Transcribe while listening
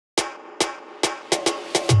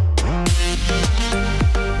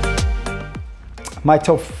My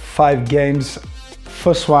top 5 games.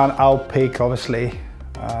 First one I'll pick obviously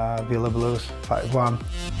Villa Blues 5-1.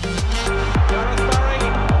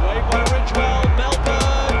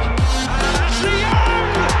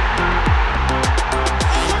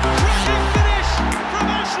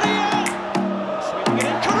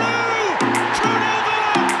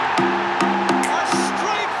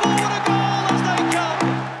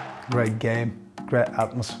 Great game, great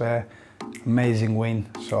atmosphere, amazing win,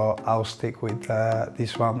 so I'll stick with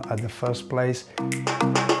this one at the first place.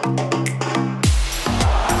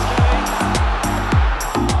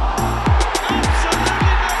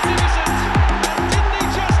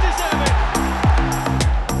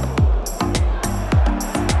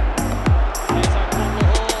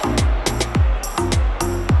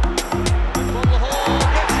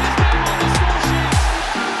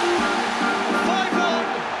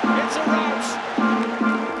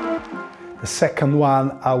 The second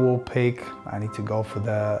one I will pick, I need to go for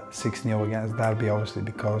the 6-0 against Derby, obviously,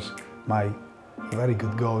 because my very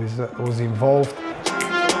good goal was involved.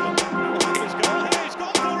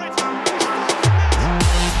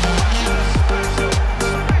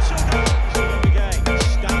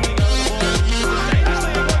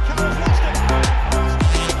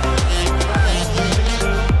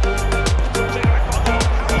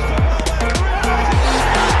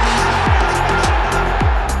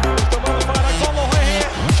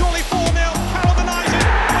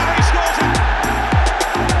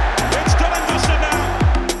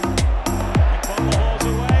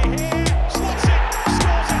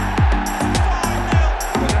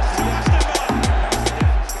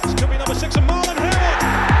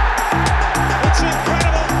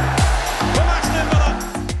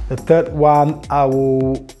 The third one I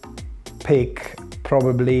will pick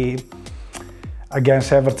probably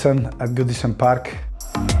against Everton at Goodison Park.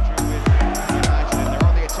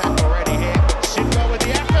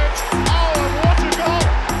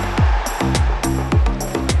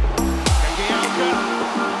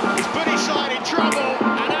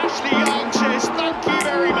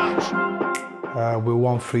 We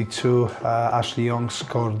won 3-2. Ashley Young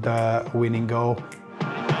scored the winning goal.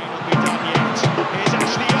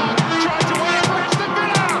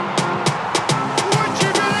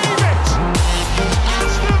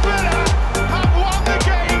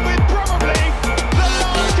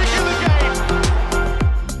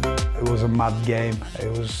 It was a mad game.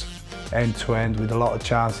 It was end-to-end with a lot of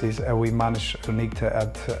chances, and we managed to nick it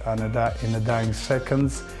in the dying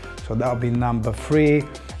seconds. So that'll be number 3.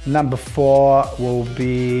 Number 4 will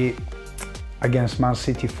be against Man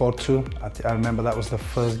City 4-2. I remember that was the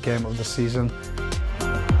first game of the season.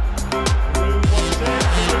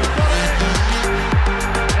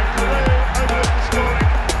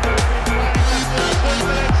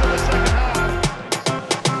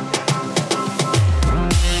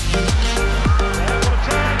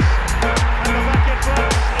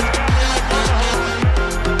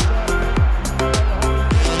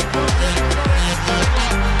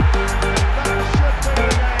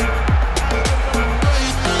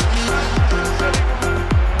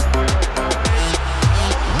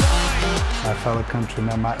 Fellow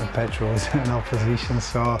countryman Stiliyan Petrov was in opposition,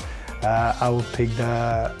 so I will pick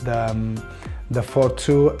the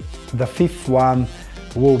 4-2. The 5th one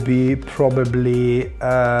will be probably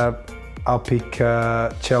I'll pick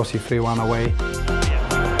Chelsea 3-1 away.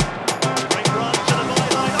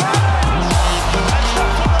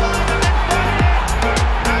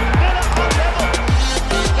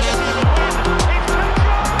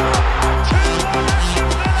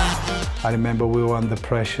 I remember we were under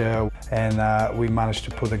pressure and we managed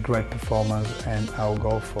to put a great performance, and I'll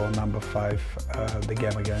go for number 5, the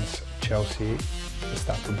game against Chelsea, the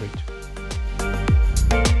Stamford Bridge.